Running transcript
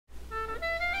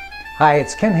Hi,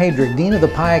 it's Ken Hadrick, Dean of the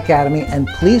Pie Academy, and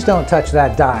please don't touch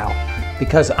that dial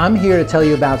because I'm here to tell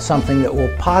you about something that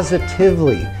will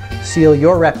positively seal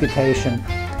your reputation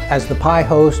as the pie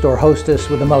host or hostess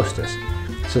with the mostest.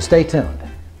 So stay tuned.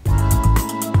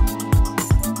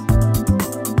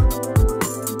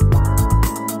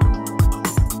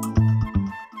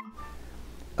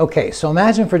 Okay, so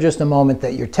imagine for just a moment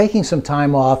that you're taking some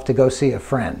time off to go see a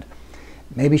friend.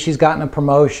 Maybe she's gotten a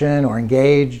promotion or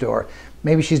engaged, or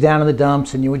maybe she's down in the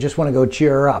dumps and you would just want to go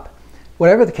cheer her up.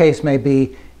 Whatever the case may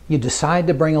be, you decide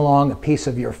to bring along a piece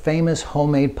of your famous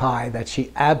homemade pie that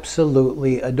she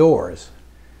absolutely adores.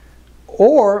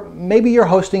 Or maybe you're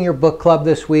hosting your book club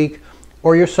this week,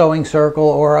 or your sewing circle,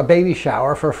 or a baby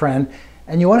shower for a friend,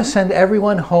 and you want to send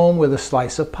everyone home with a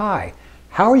slice of pie.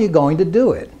 How are you going to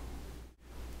do it?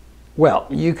 Well,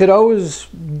 you could always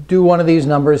do one of these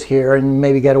numbers here and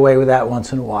maybe get away with that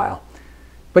once in a while.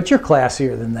 But you're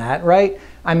classier than that, right?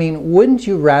 I mean, wouldn't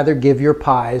you rather give your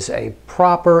pies a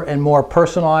proper and more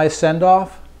personalized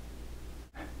send-off?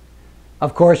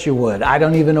 Of course you would. I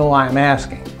don't even know why I'm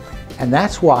asking. And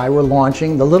that's why we're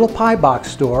launching the Little Pie Box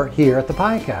store here at the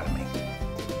Pie Academy.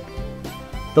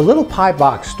 The Little Pie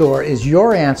Box store is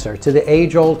your answer to the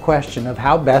age-old question of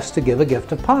how best to give a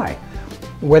gift of pie.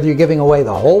 Whether you're giving away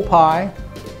the whole pie,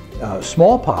 a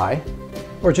small pie,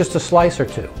 or just a slice or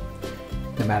two.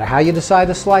 No matter how you decide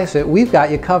to slice it, we've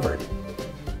got you covered.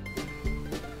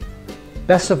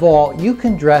 Best of all, you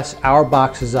can dress our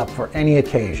boxes up for any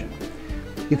occasion.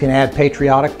 You can add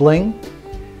patriotic bling.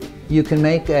 You can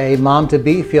make a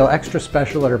mom-to-be feel extra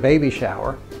special at her baby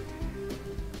shower.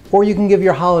 Or you can give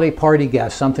your holiday party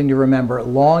guests something to remember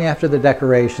long after the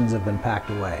decorations have been packed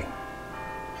away.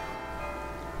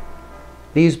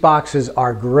 These boxes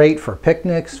are great for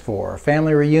picnics, for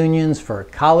family reunions, for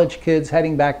college kids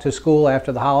heading back to school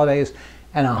after the holidays,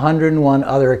 and 101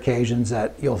 other occasions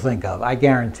that you'll think of, I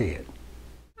guarantee it.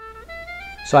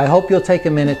 So I hope you'll take a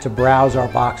minute to browse our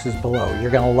boxes below.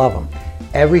 You're going to love them.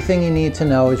 Everything you need to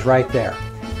know is right there.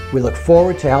 We look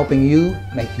forward to helping you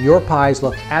make your pies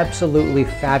look absolutely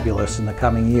fabulous in the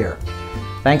coming year.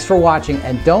 Thanks for watching,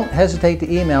 and don't hesitate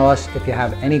to email us if you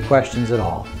have any questions at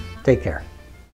all. Take care.